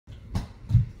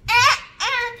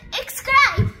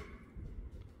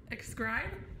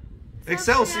subscribe?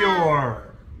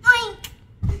 Excelsior! Oink!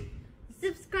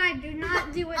 Subscribe, do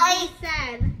not do what they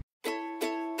said.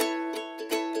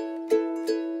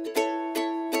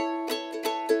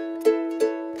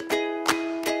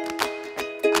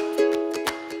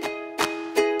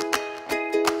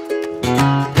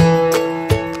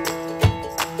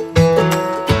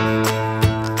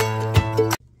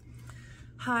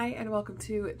 Hi, and welcome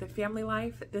to The Family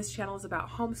Life. This channel is about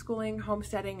homeschooling,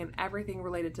 homesteading, and everything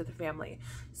related to the family.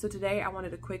 So today I wanted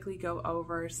to quickly go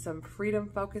over some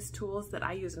freedom-focused tools that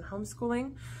I use in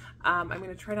homeschooling. I'm going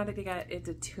to try not to get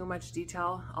into too much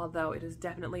detail, although it is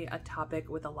definitely a topic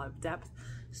with a lot of depth.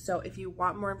 So if you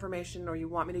want more information or you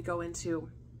want me to go into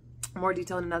more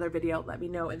detail in another video, let me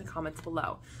know in the comments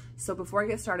below. So before I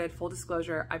get started, full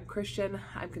disclosure, I'm Christian,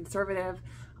 I'm conservative,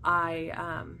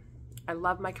 I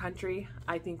love my country.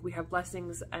 I think we have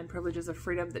blessings and privileges of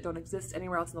freedom that don't exist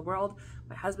anywhere else in the world.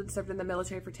 My husband served in the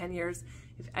military for 10 years.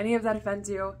 If any of that offends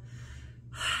you,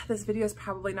 this video is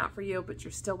probably not for you, but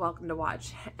you're still welcome to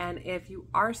watch. And if you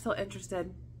are still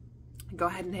interested, go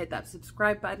ahead and hit that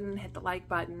subscribe button, hit the like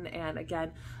button, and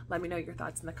again, let me know your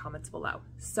thoughts in the comments below.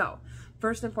 So,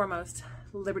 first and foremost,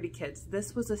 Liberty Kids.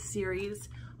 This was a series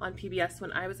on PBS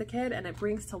when I was a kid, and it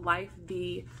brings to life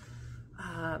the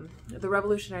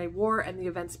Revolutionary War and the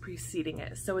events preceding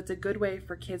it. So it's a good way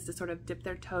for kids to sort of dip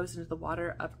their toes into the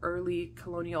water of early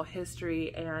colonial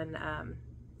history and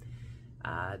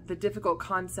the difficult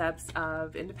concepts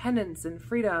of independence and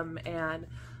freedom and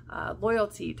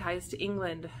loyalty, ties to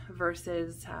England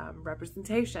versus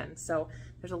representation. So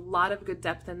there's a lot of good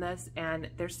depth in this, and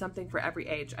there's something for every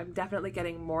age. I'm definitely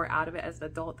getting more out of it as an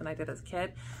adult than I did as a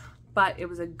kid, but it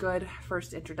was a good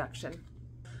first introduction.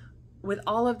 With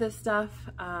all of this stuff,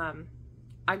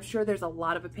 I'm sure there's a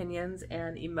lot of opinions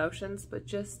and emotions, but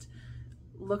just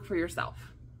look for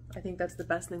yourself. I think that's the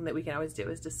best thing that we can always do,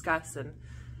 is discuss and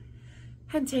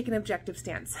take an objective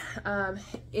stance.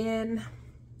 In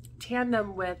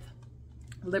tandem with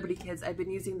Liberty Kids, I've been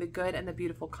using the Good and the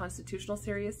Beautiful Constitutional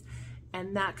series,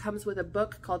 and that comes with a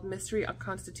book called Mystery on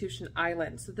Constitution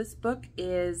Island. So this book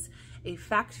is a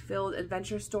fact-filled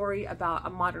adventure story about a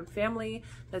modern family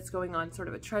that's going on sort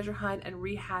of a treasure hunt and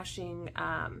rehashing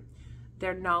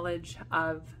their knowledge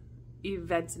of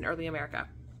events in early America,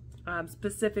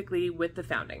 specifically with the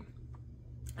founding.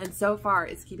 And so far,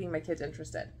 it's keeping my kids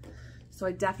interested. So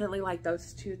I definitely like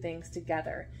those two things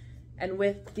together. And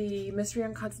with the Mystery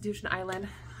on Constitution Island,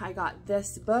 I got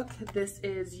this book. This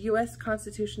is U.S.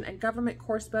 Constitution and Government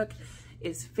course book.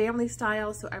 Is family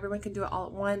style, so everyone can do it all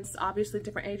at once. Obviously,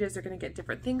 different ages are going to get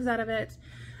different things out of it.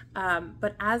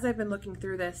 But as I've been looking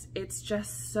through this, it's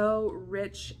just so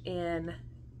rich in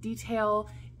detail,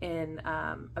 in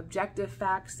objective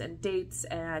facts and dates,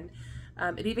 and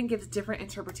it even gives different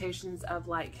interpretations of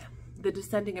like the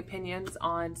dissenting opinions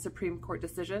on Supreme Court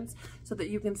decisions, so that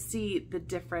you can see the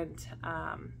different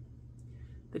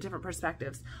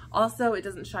perspectives. Also, it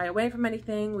doesn't shy away from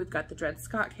anything. We've got the Dred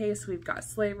Scott case, we've got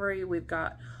slavery, we've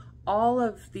got all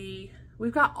of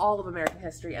American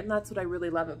history, and that's what I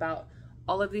really love about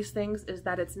all of these things, is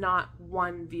that it's not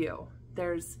one view.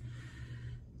 There's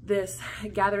this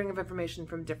gathering of information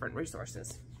from different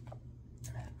resources.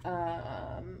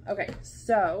 Okay,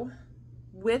 so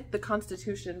with the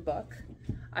Constitution book,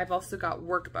 I've also got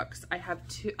workbooks. I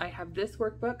have this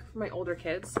workbook for my older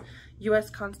kids, U.S.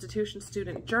 Constitution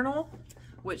Student Journal,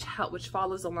 which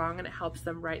follows along, and it helps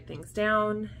them write things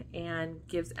down and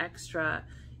gives extra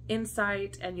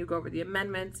insight, and you go over the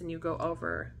amendments and you go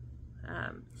over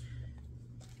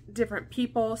different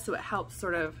people, so it helps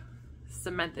sort of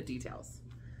cement the details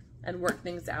and work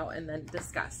things out and then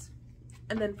discuss.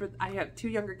 And then I have two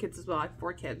younger kids as well. I have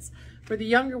 4 kids. For the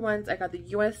younger ones, I got the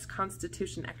U.S.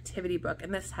 Constitution Activity Book,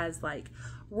 and this has like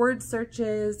word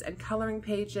searches and coloring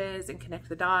pages and connect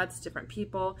the dots, different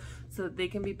people, so that they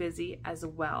can be busy as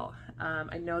well.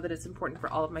 I know that it's important for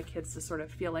all of my kids to sort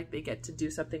of feel like they get to do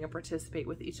something and participate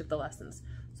with each of the lessons.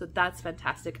 So that's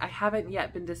fantastic. I haven't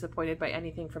yet been disappointed by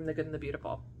anything from the Good and the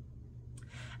Beautiful.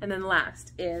 And then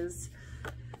last is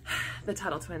the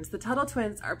Tuttle twins. The Tuttle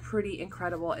twins are pretty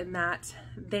incredible in that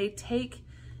they take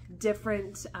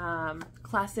different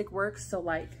classic works. So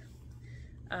like,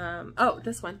 oh,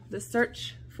 this one, The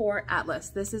Search for Atlas.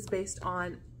 This is based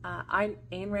on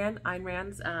Ayn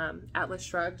Rand's Atlas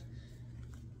Shrugged,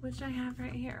 which I have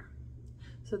right here.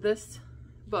 So this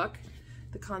book,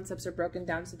 the concepts are broken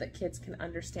down so that kids can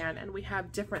understand, and we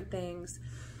have different things.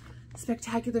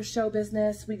 Spectacular show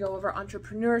business, we go over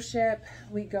entrepreneurship,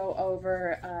 we go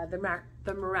over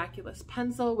the miraculous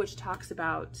pencil, which talks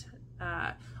about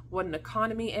what an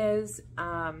economy is.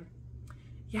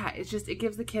 Yeah, it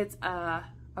gives the kids a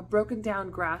a broken down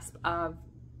grasp of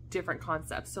different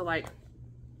concepts. So like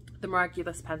the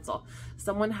miraculous pencil.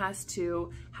 Someone has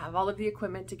to have all of the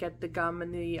equipment to get the gum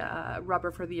and the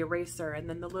rubber for the eraser, and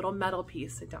then the little metal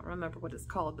piece. I don't remember what it's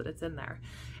called, but it's in there.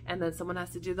 And then someone has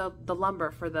to do the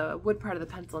lumber for the wood part of the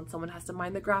pencil, and someone has to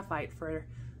mine the graphite for,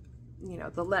 you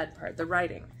know, the lead part, the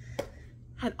writing.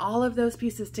 And all of those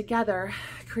pieces together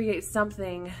create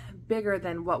something bigger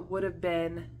than what would have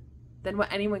been, than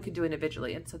what anyone could do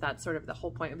individually. And so that's sort of the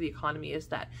whole point of the economy, is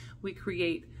that we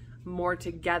create more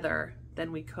together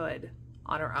than we could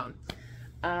on our own.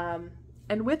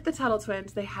 And with the Tuttle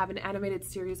twins, they have an animated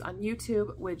series on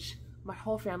YouTube, which my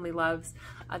whole family loves.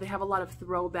 They have a lot of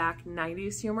throwback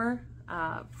 90s humor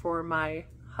for my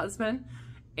husband,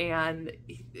 and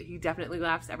he definitely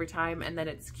laughs every time. And then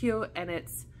it's cute, and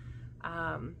it's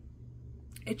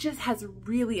it just has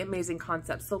really amazing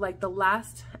concepts. So like the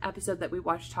last episode that we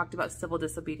watched talked about civil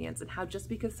disobedience, and how just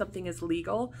because something is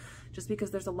legal, just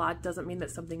because there's a law, doesn't mean that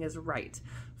something is right.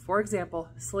 For example,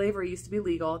 slavery used to be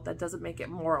legal. That doesn't make it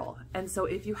moral. And so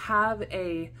if you have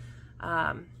a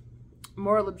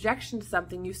moral objection to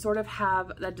something, you sort of have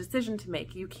a decision to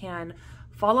make. You can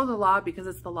follow the law because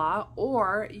it's the law,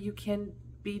 or you can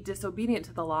be disobedient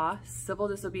to the law, civil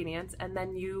disobedience, and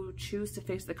then you choose to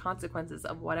face the consequences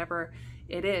of whatever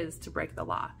it is to break the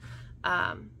law.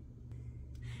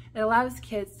 It allows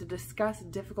kids to discuss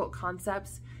difficult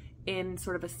concepts in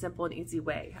sort of a simple and easy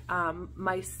way.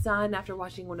 My son, after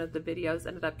watching one of the videos,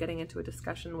 ended up getting into a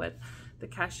discussion with the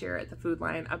cashier at the food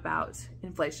line about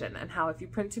inflation and how if you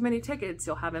print too many tickets,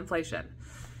 you'll have inflation.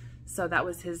 So that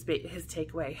was his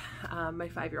takeaway, my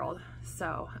 5-year-old.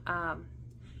 So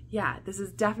yeah, this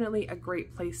is definitely a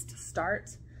great place to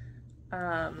start.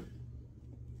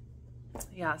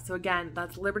 Yeah, so again,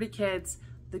 that's Liberty Kids,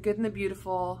 The Good and the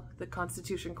Beautiful, the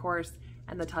Constitution course,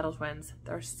 and the Tuttle twins.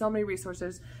 There are so many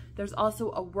resources. There's also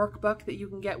a workbook that you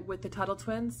can get with the Tuttle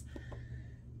twins.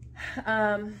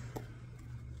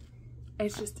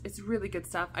 It's really good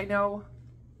stuff. I know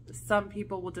some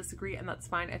people will disagree, and that's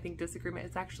fine. I think disagreement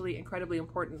is actually incredibly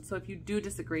important. So if you do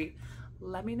disagree,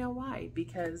 let me know why,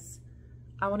 because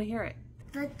I want to hear it.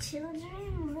 The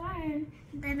children learn,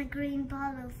 then a green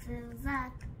bottle fills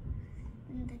up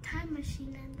in the time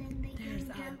machine, and then they There's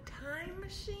can a time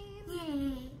machine? Yay!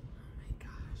 Oh my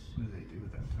gosh. What do they do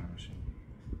with that time machine?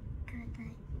 Go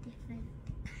to different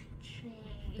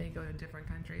countries. They go to different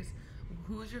countries.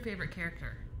 Who's your favorite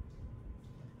character?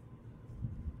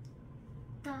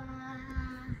 The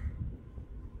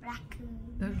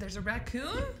raccoon. There's a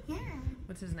raccoon? Yeah.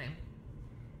 What's his name?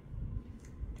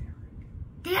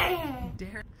 Derek.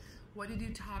 Derek. What did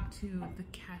you talk to the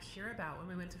cashier about when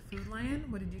we went to Food Lion?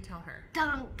 What did you tell her?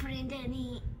 Don't print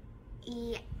any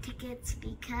tickets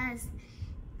because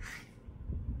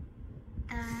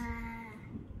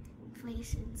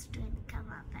inflation's going to come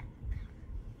up.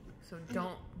 So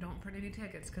don't print any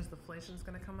tickets because the inflation's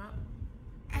going to come up?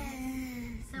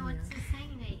 So what's the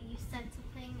saying that you said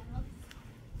something else?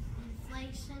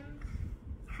 Inflation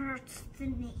hurts the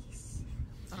nation.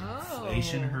 Oh.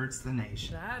 Inflation hurts the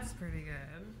nation. That's pretty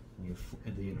good.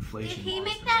 The inflation. Did he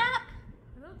make monster. that up?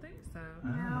 I don't think so.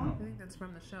 No. I think that's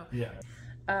from the show. Yeah.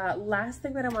 Last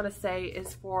thing that I want to say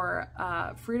is for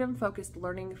freedom-focused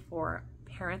learning for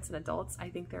parents and adults, I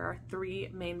think there are 3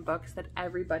 main books that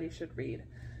everybody should read.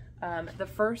 The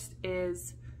first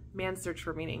is Man's Search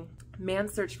for Meaning.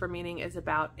 Man's Search for Meaning is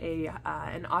about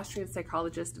an Austrian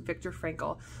psychologist, Viktor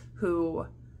Frankl, who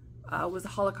was a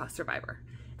Holocaust survivor.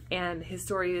 And his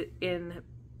story in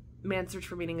Man's Search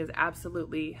for Meaning is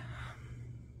absolutely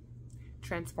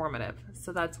transformative.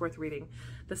 So that's worth reading.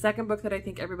 The second book that I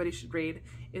think everybody should read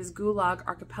is Gulag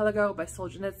Archipelago by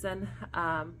Solzhenitsyn.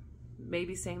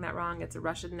 Maybe saying that wrong. It's a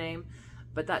Russian name.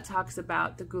 But that talks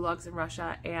about the gulags in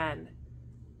Russia, and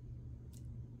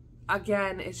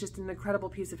again, it's just an incredible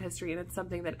piece of history, and it's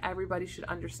something that everybody should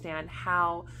understand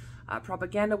how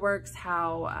propaganda works,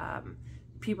 how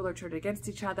people are turned against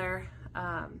each other,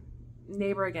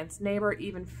 neighbor against neighbor,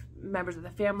 even members of the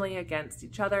family against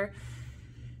each other.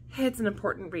 It's an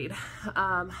important read,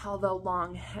 although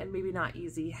long and maybe not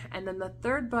easy. And then the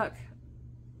third book,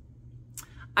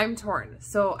 I'm torn.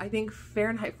 So I think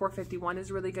Farenheit 451 is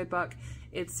a really good book.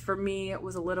 It's, for me, it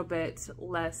was a little bit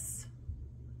less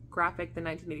graphic than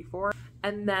 1984.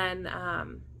 And then,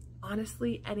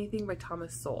 honestly, anything by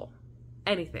Thomas Sowell.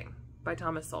 Anything by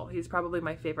Thomas Sowell. He's probably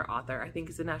my favorite author. I think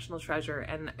he's a national treasure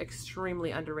and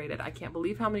extremely underrated. I can't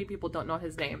believe how many people don't know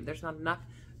his name. There's not enough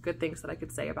good things that I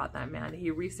could say about that man. He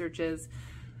researches,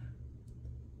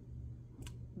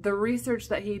 the research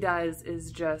that he does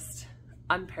is just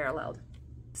unparalleled.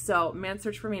 So, Man's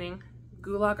Search for Meaning,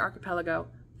 Gulag Archipelago,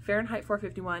 Farenheit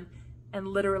 451, and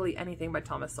Literally Anything by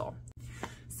Thomas Sowell.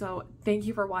 So thank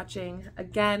you for watching.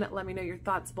 Again, let me know your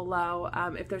thoughts below.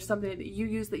 If there's something that you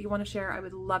use that you want to share, I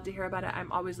would love to hear about it.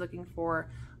 I'm always looking for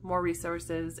more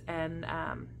resources and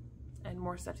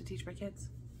more stuff to teach my kids.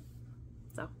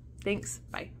 So thanks.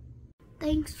 Bye.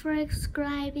 Thanks for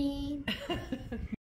subscribing.